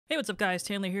Hey, what's up guys,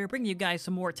 Tanley here, bringing you guys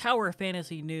some more Tower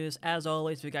Fantasy news. As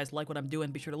always, if you guys like what I'm doing,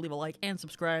 be sure to leave a like and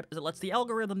subscribe, as it lets the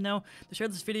algorithm know to share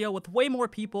this video with way more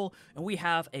people, and we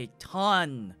have a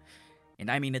ton,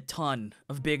 and I mean a ton,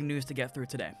 of big news to get through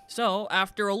today. So,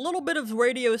 after a little bit of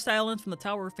radio silence from the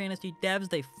Tower Fantasy devs,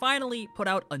 they finally put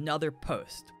out another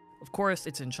post. Of course,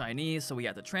 it's in Chinese, so we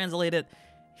had to translate it.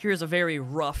 Here's a very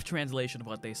rough translation of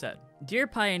what they said. Dear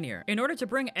Pioneer, in order to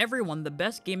bring everyone the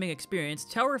best gaming experience,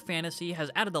 Tower Fantasy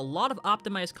has added a lot of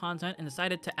optimized content and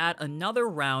decided to add another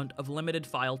round of limited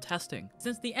file testing.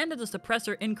 Since the end of the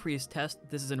suppressor increase test,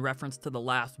 this is in reference to the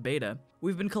last beta,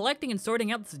 we've been collecting and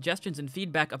sorting out the suggestions and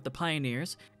feedback of the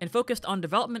pioneers and focused on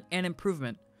development and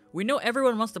improvement. We know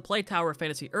everyone wants to play Tower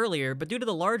Fantasy earlier, but due to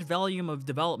the large volume of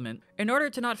development, in order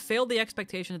to not fail the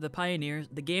expectations of the pioneers,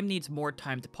 the game needs more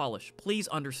time to polish. Please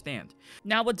understand.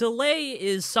 Now, a delay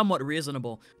is somewhat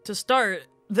reasonable. To start,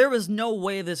 there was no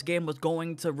way this game was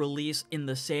going to release in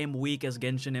the same week as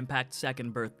Genshin Impact's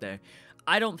second birthday.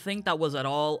 I don't think that was at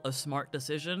all a smart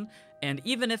decision, and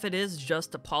even if it is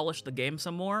just to polish the game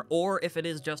some more, or if it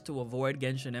is just to avoid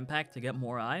Genshin Impact to get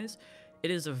more eyes, it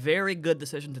is a very good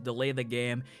decision to delay the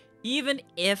game, even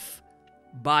if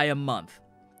by a month.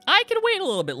 I can wait a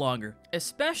little bit longer,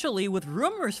 especially with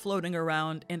rumors floating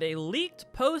around and a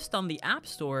leaked post on the App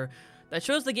Store that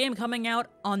shows the game coming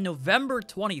out on November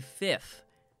 25th.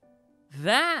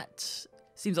 That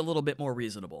seems a little bit more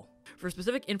reasonable. For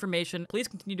specific information, please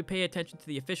continue to pay attention to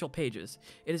the official pages.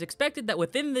 It is expected that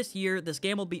within this year, this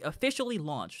game will be officially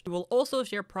launched. We will also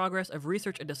share progress of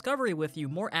research and discovery with you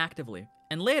more actively.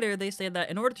 And later, they say that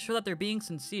in order to show that they're being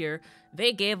sincere,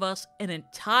 they gave us an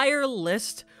entire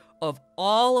list of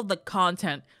all of the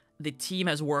content the team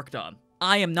has worked on.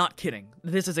 I am not kidding.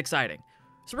 This is exciting.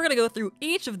 So we're gonna go through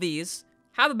each of these,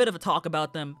 have a bit of a talk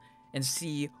about them, and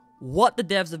see what the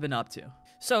devs have been up to.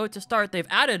 So, to start, they've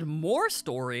added more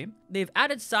story, they've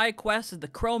added side quests at the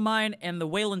Crow Mine and the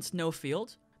Wayland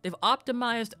Snowfield, they've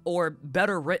optimized or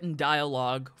better written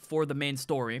dialogue for the main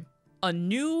story, a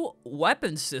new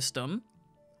weapon system,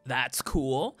 that's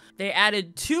cool, they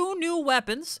added 2 new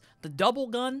weapons, the double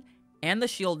gun and the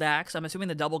shield axe. I'm assuming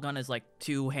the double gun is like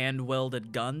 2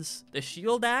 hand-wielded guns. The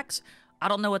shield axe, I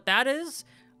don't know what that is,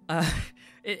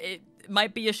 it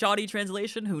might be a shoddy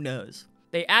translation, who knows.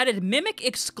 They added Mimic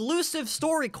exclusive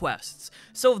story quests.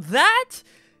 So that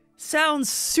sounds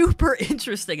super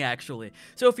interesting, actually.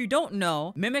 So if you don't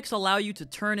know, Mimics allow you to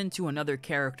turn into another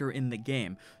character in the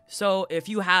game. So if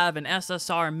you have an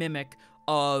SSR Mimic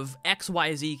of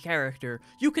XYZ character,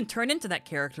 you can turn into that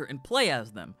character and play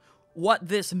as them. What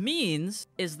this means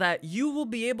is that you will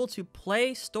be able to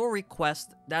play story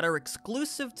quests that are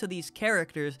exclusive to these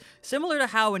characters, similar to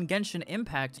how in Genshin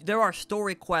Impact, there are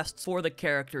story quests for the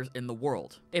characters in the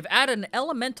world. They've added an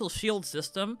elemental shield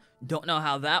system. Don't know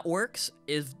how that works.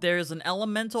 If there's an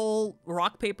elemental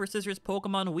rock, paper, scissors,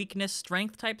 Pokemon weakness,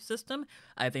 strength type system,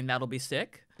 I think that'll be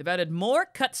sick. They've added more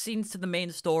cutscenes to the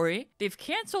main story. They've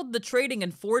canceled the trading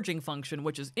and forging function,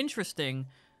 which is interesting.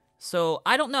 So,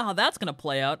 I don't know how that's gonna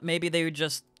play out. Maybe they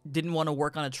just didn't want to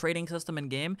work on a trading system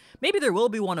in-game. Maybe there will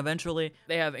be one eventually.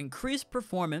 They have increased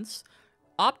performance,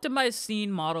 optimized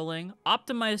scene modeling,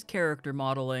 optimized character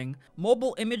modeling,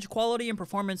 mobile image quality and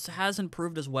performance has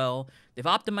improved as well. They've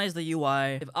optimized the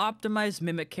UI, they've optimized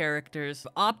Mimic characters,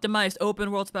 optimized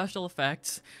open world special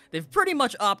effects. They've pretty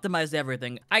much optimized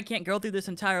everything. I can't go through this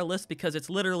entire list because it's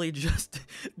literally just,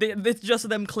 it's just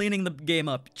them cleaning the game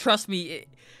up. Trust me,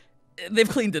 they've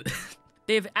cleaned it.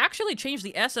 They've actually changed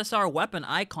the SSR weapon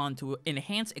icon to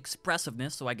enhance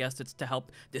expressiveness, so I guess it's to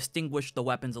help distinguish the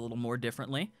weapons a little more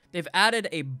differently. They've added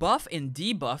a buff and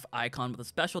debuff icon with a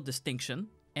special distinction.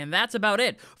 And that's about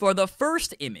it for the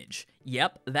first image.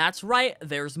 Yep, that's right,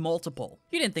 there's multiple.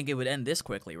 You didn't think it would end this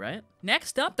quickly, right?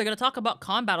 Next up, they're gonna talk about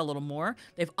combat a little more.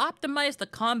 They've optimized the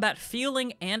combat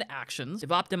feeling and actions. They've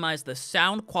optimized the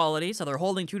sound quality, so they're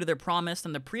holding true to their promise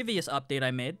in the previous update I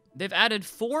made. They've added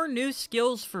 4 new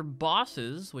skills for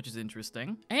bosses, which is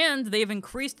interesting. And they've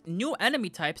increased new enemy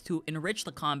types to enrich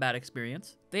the combat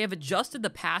experience. They have adjusted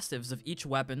the passives of each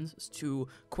weapon to,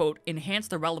 quote, enhance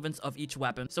the relevance of each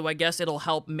weapon. So I guess it'll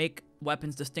help make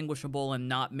weapons distinguishable and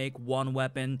not make one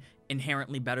weapon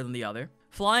inherently better than the other.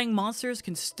 Flying monsters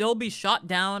can still be shot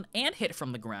down and hit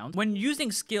from the ground. When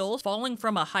using skills, falling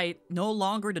from a height no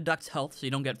longer deducts health, so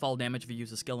you don't get fall damage if you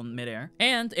use a skill in midair.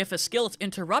 And if a skill is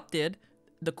interrupted,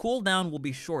 the cooldown will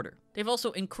be shorter. They've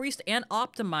also increased and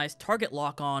optimized target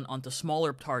lock-on onto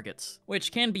smaller targets,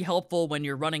 which can be helpful when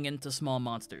you're running into small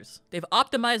monsters. They've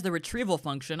optimized the retrieval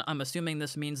function. I'm assuming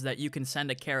this means that you can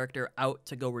send a character out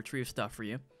to go retrieve stuff for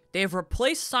you. They've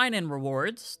replaced sign-in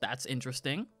rewards. That's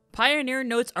interesting. Pioneer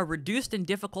notes are reduced in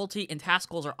difficulty and task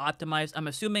goals are optimized. I'm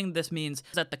assuming this means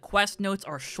that the quest notes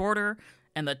are shorter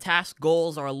and the task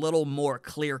goals are a little more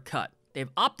clear-cut.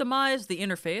 They've optimized the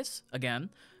interface, again.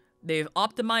 They've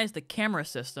optimized the camera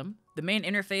system. The main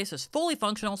interface is fully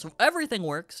functional, so everything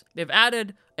works. They've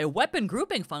added a weapon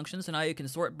grouping function, so now you can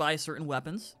sort by certain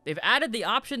weapons. They've added the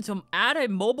option to add a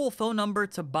mobile phone number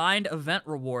to bind event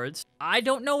rewards. I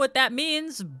don't know what that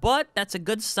means, but that's a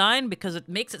good sign because it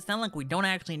makes it sound like we don't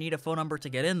actually need a phone number to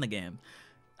get in the game.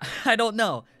 I don't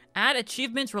know. Add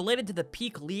achievements related to the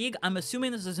Peak League. I'm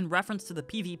assuming this is in reference to the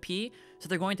PvP, so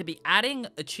they're going to be adding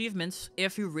achievements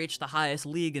if you reach the highest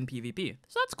league in PvP.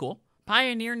 So that's cool.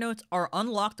 Pioneer notes are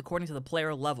unlocked according to the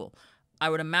player level. I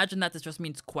would imagine that this just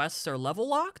means quests are level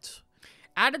locked.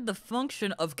 Added the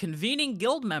function of convening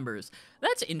guild members.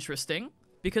 That's interesting,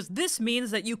 because this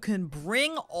means that you can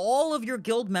bring all of your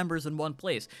guild members in one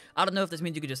place. I don't know if this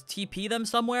means you can just TP them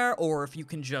somewhere, or if you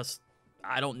can just,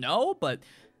 I don't know, but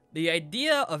the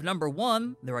idea of number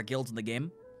one, there are guilds in the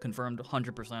game, confirmed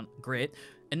 100%, great.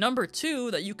 And number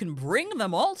two, that you can bring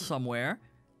them all somewhere,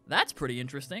 that's pretty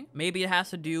interesting. Maybe it has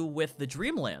to do with the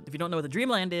Dreamland. If you don't know what the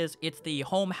Dreamland is, it's the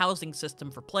home housing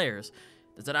system for players.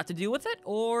 Does that have to do with it,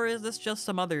 or is this just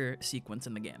some other sequence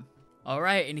in the game?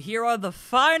 Alright, and here are the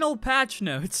final patch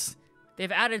notes.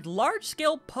 They've added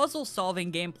large-scale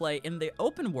puzzle-solving gameplay in the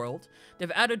open world.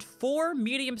 They've added 4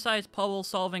 medium-sized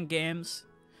puzzle-solving games.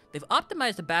 They've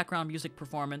optimized the background music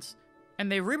performance, and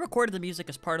they re-recorded the music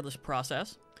as part of this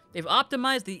process. They've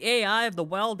optimized the AI of the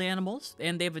wild animals,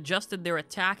 and they've adjusted their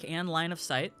attack and line of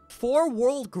sight. 4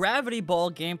 World Gravity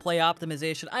Ball gameplay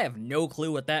optimization. I have no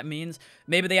clue what that means.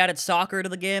 Maybe they added soccer to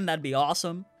the game. That'd be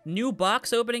awesome. New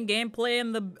box opening gameplay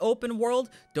in the open world.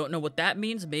 Don't know what that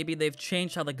means. Maybe they've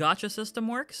changed how the gacha system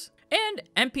works. And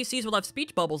NPCs will have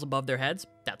speech bubbles above their heads.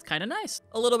 That's kind of nice.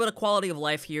 A little bit of quality of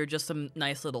life here, just some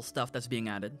nice little stuff that's being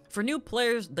added. For new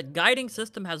players, the guiding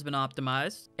system has been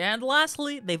optimized. And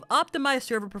lastly, they've optimized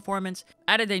server performance,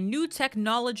 added a new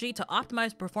technology to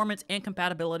optimize performance and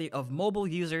compatibility of mobile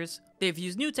users. They've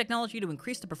used new technology to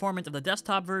increase the performance of the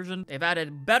desktop version. They've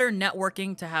added better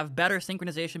networking to have better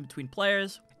synchronization between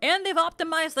players. And they've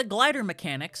optimized the glider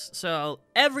mechanics, so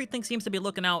everything seems to be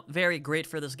looking out very great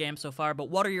for this game so far. But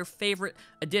what are your favorite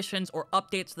additions or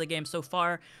updates to the game so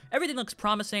far? Everything looks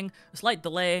promising. A slight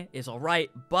delay is alright,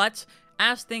 but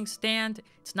as things stand,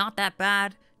 it's not that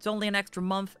bad. It's only an extra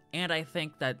month, and I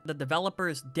think that the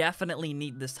developers definitely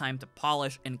need this time to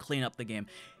polish and clean up the game.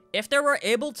 If they were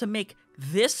able to make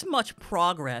this much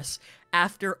progress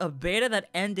after a beta that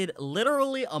ended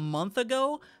literally a month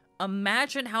ago,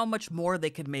 imagine how much more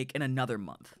they could make in another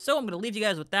month. So I'm going to leave you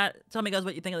guys with that. Tell me guys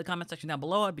what you think in the comment section down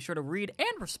below. I'd be sure to read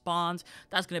and respond.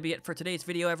 That's going to be it for today's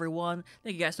video, everyone.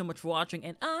 Thank you guys so much for watching,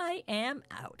 and I am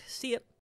out. See ya.